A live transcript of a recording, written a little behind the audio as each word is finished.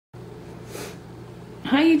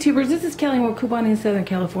Hi YouTubers, this is Kelly with Coupon in Southern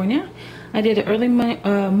California. I did an early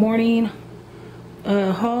morning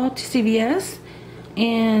haul to CVS,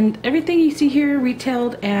 and everything you see here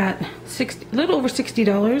retailed at a little over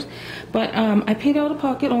 $60, but I paid out of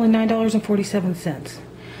pocket only $9.47.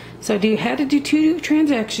 So I had to do 2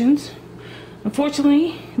 transactions.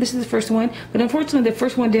 Unfortunately, this is the first one, but unfortunately the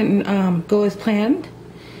first one didn't go as planned.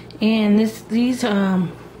 And these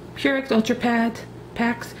Purex Ultra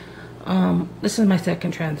packs, this is my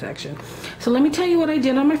second transaction. So let me tell you what I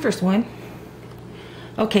did on my first one.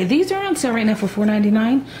 Okay, these are on sale right now for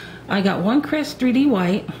 $4.99. I got one Crest 3D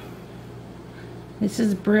White. This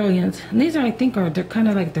is Brilliant. And these I think they're kind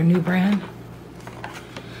of like their new brand.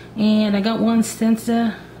 And I got one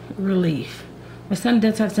Sensa Relief. My son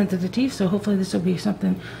does have sensitive teeth, so hopefully this will be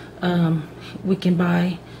something we can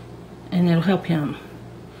buy and it'll help him.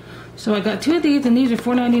 So I got 2 of these, and these are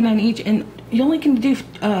 $4.99 each, and you only can do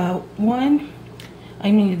one.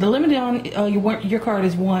 I mean, the limit on your card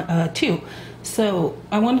is 2. So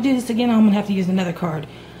I want to do this again. I'm gonna have to use another card.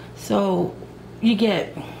 So you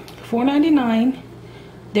get $4.99.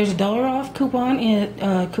 There's a $1 off coupon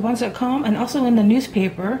at coupons.com, and also in the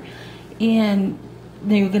newspaper, and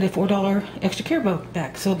then you'll get a $4 extra care book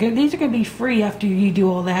back. So these are gonna be free after you do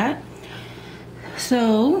all that.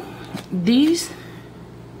 So these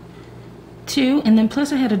 2, and then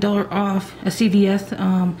plus I had a $1 off a CVS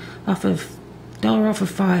off of $1 off of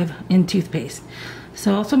 5 in toothpaste.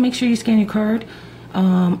 So also make sure you scan your card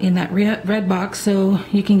in that red box so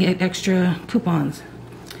you can get extra coupons.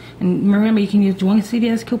 And remember, you can use one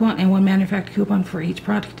CVS coupon and one manufacturer coupon for each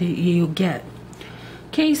product that you get.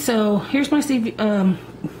 Okay, so here's my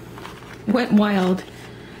Wet n Wild.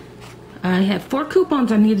 I had 4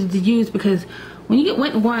 coupons I needed to use because when you get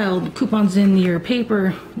Wet n Wild coupons in your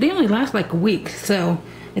paper, they only last like a week. So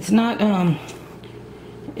it's not,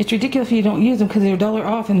 it's ridiculous if you don't use them because they're $1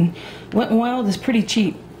 off, and Wet n Wild is pretty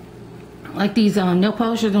cheap. Like these nail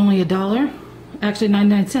polishes are only $1, actually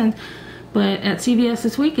 99 cents. But at CVS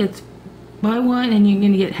this week, it's buy one and you're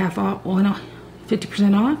going to get half off,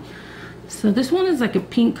 50% off. So this one is like a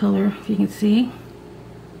pink color, if you can see.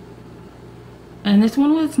 And this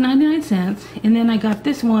one was 99 cents. And then I got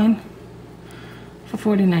this one for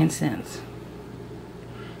 49 cents.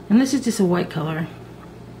 And this is just a white color.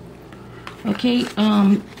 Okay,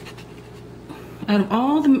 out of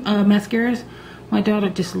all the mascaras, my daughter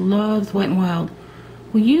just loves Wet n Wild.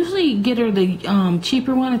 We usually get her the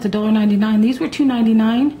cheaper one. It's $1.99. These were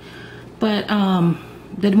 $2.99, but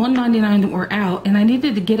the $1.99 were out, and I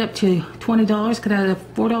needed to get up to $20 because I had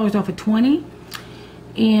 $4 off of 20.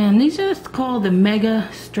 And these are called the Mega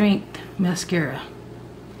Strength Mascara.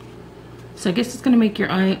 So I guess it's gonna make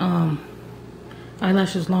your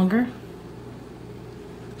eyelashes longer.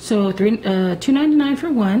 So $2.99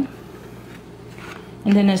 for one,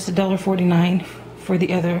 and then it's $1.49 for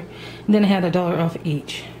the other. And then I had $1 off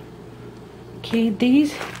each. Okay,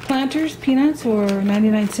 these Planters peanuts were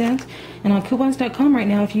 99 cents, and on coupons.com right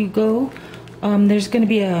now, if you go, there's going to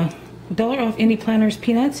be a $1 off any Planters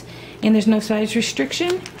peanuts, and there's no size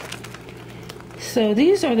restriction. So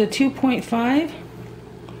these are the 2.5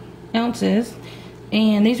 ounces,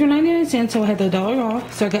 and these were 99 cents, so I had the $1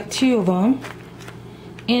 off, so I got 2 of them.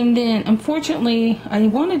 And then unfortunately I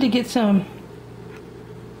wanted to get some,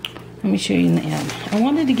 let me show you in the ad. I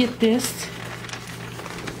wanted to get this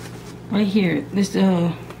right here. This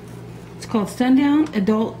it's called Sundown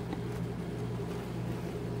Adult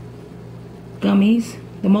Gummies,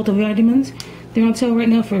 the multivitamins. They're on sale right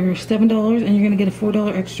now for $7, and you're gonna get a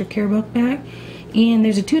 $4 extra care book back. And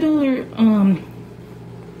there's a $2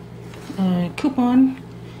 coupon,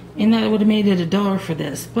 and that would have made it $1 for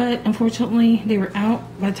this. But unfortunately, they were out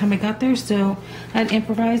by the time I got there, so I had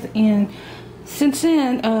improvised. And since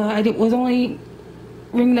then, I was only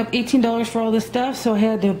ringing up $18 for all this stuff, so I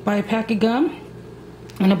had to buy a pack of gum,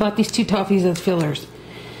 and I bought these 2 toffees as fillers.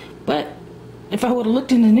 But if I would have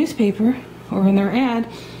looked in the newspaper or in their ad,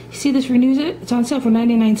 you see this renews it. It's on sale for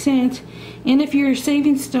 99 cents. And if you're a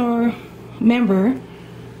Saving Star member,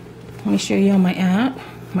 let me show you on my app,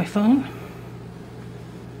 my phone.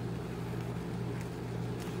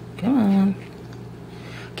 Come on.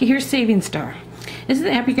 Okay, here's Saving Star. This is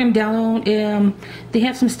the app you're going to download. They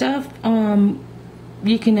have some stuff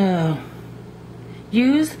you can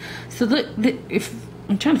use. So if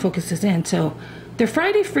I'm trying to focus this in, so their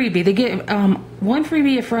Friday freebie, they get one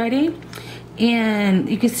freebie a Friday, and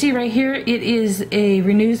you can see right here it is a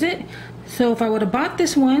renews it. So if I would have bought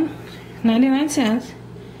this one 99 cents,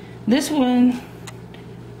 this one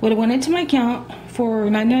would have went into my account for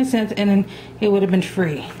 99 cents, and then it would have been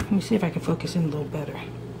free. Let me see if I can focus in a little better.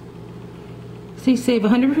 So you save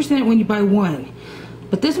 100% when you buy one.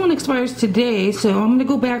 But this one expires today, so I'm gonna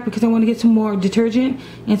go back because I want to get some more detergent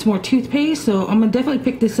and some more toothpaste. So I'm gonna definitely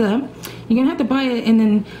pick this up. You're gonna have to buy it, and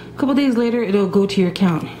then a couple days later it'll go to your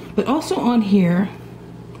account. But also on here,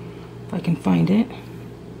 if I can find it,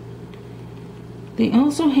 they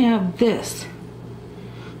also have this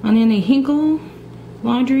on any Hinkle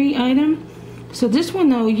laundry item. So this one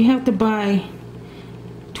though, you have to buy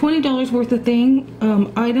 $20 worth of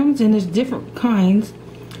items, and there's different kinds,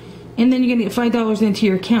 and then you're gonna get $5 into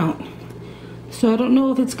your account. So I don't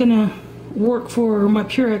know if it's gonna work for my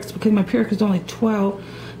Purex because my Purex is only 12.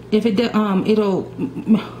 If it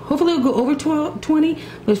hopefully it'll go over 20,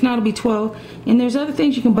 but if not, it'll be 12. And there's other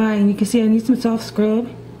things you can buy, and you can see I need some soft scrub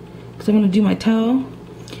because I'm gonna do my towel.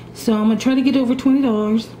 So I'm gonna try to get over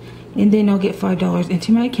 $20, and then I'll get $5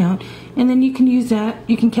 into my account, and then you can use that.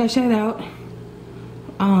 You can cash that out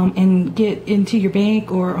and get into your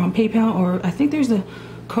bank or on PayPal, or I think there's a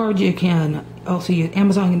card you can also use,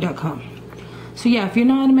 Amazon.com. So yeah, if you're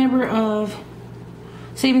not a member of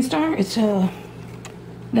Saving Star, it's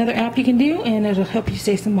another app you can do, and it'll help you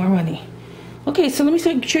save some more money. Okay, so let me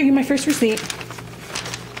show you my first receipt.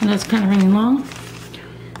 And that's kind of running long.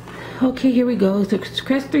 Okay, here we go. So it's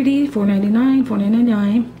Crest 3D, $4.99,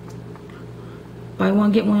 $4.99. Buy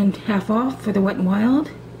one, get one half off for the Wet n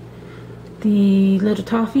Wild. The little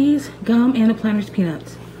toffees, gum, and the Planters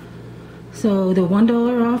peanuts. So the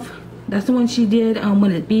 $1 off, that's the one she did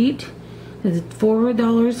when it beat. It's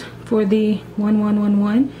 $4 for the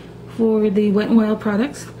 1111 for the Wet n Wild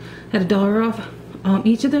products. Had $1 off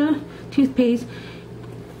each of the toothpaste,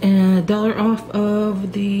 and $1 off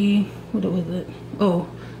of the, what was it? Oh,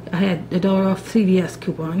 I had $1 off CVS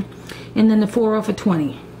coupon, and then the 4 off of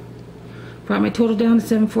 20. Brought my total down to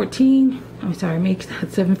 $7.14. I'm sorry, make that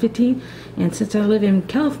 $7.15. And since I live in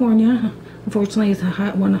California, unfortunately, it's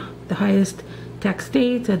one of the highest tax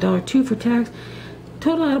states. $1.02 for tax.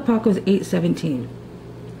 Total out of pocket was $8.17.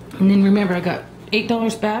 And then remember, I got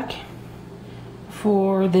 $8 back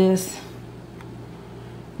for these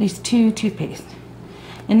two toothpaste.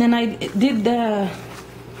 And then I did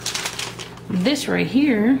this right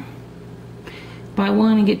here. Buy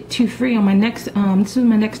one and get two free on my next, this is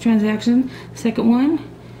my next transaction, second one.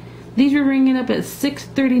 These were ringing up at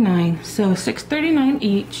 $6.39, so $6.39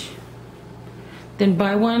 each. Then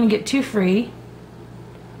buy one and get two free.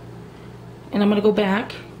 And I'm gonna go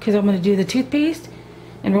back because I'm gonna do the toothpaste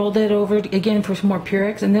and roll that over again for some more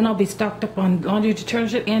Purex, and then I'll be stocked up on laundry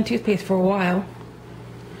detergent and toothpaste for a while.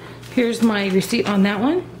 Here's my receipt on that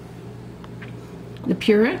one. The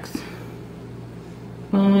Purex.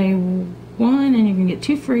 Buy one and you can get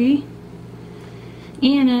two free.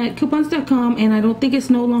 And at coupons.com, and I don't think it's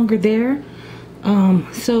no longer there.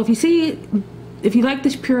 So if you like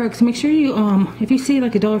this Purex, make sure you if you see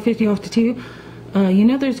like $1.50 off the two, you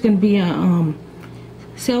know there's going to be a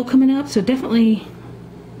sale coming up, so definitely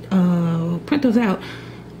print those out.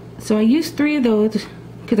 So I used 3 of those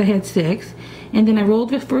because I had 6, and then I rolled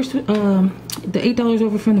the first the $8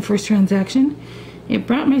 over from the first transaction. It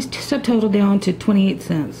brought my subtotal down to 28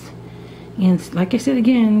 cents. And like I said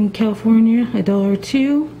again, California,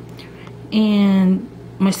 $1.02, and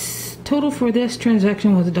my total for this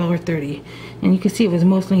transaction was $1.30, and you can see it was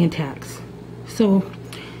mostly in tax. So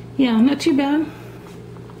yeah, not too bad.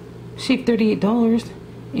 Shaved $38,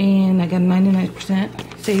 and I got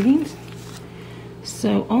 99% savings.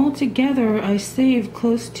 So altogether, I saved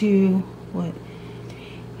close to what?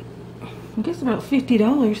 I guess about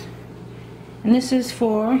 $50, and this is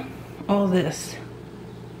for all this.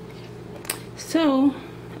 So,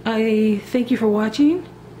 I thank you for watching.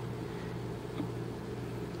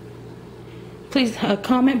 Please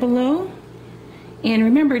comment below. And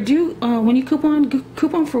remember, when you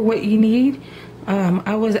coupon for what you need.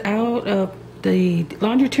 I was out of the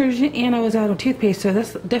laundry detergent and I was out of toothpaste, so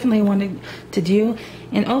that's definitely what I wanted to do.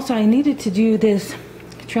 And also I needed to do this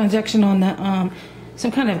transaction on the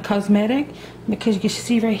some kind of cosmetic, because you can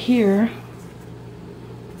see right here,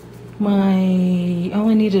 I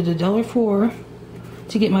only needed $1.04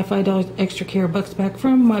 to get my $5 extra care bucks back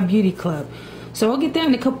from my beauty club. So I'll get that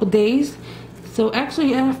in a couple days. So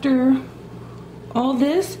actually, after all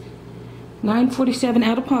this, $9.47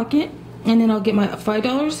 out of pocket, and then I'll get my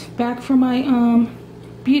 $5 back from my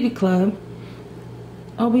beauty club.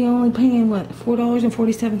 I'll be only paying what,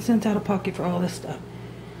 $4.47 out of pocket for all this stuff.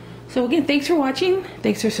 So again, thanks for watching,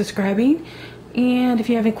 thanks for subscribing. And if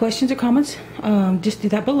you have any questions or comments, just do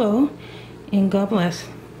that below, and God bless.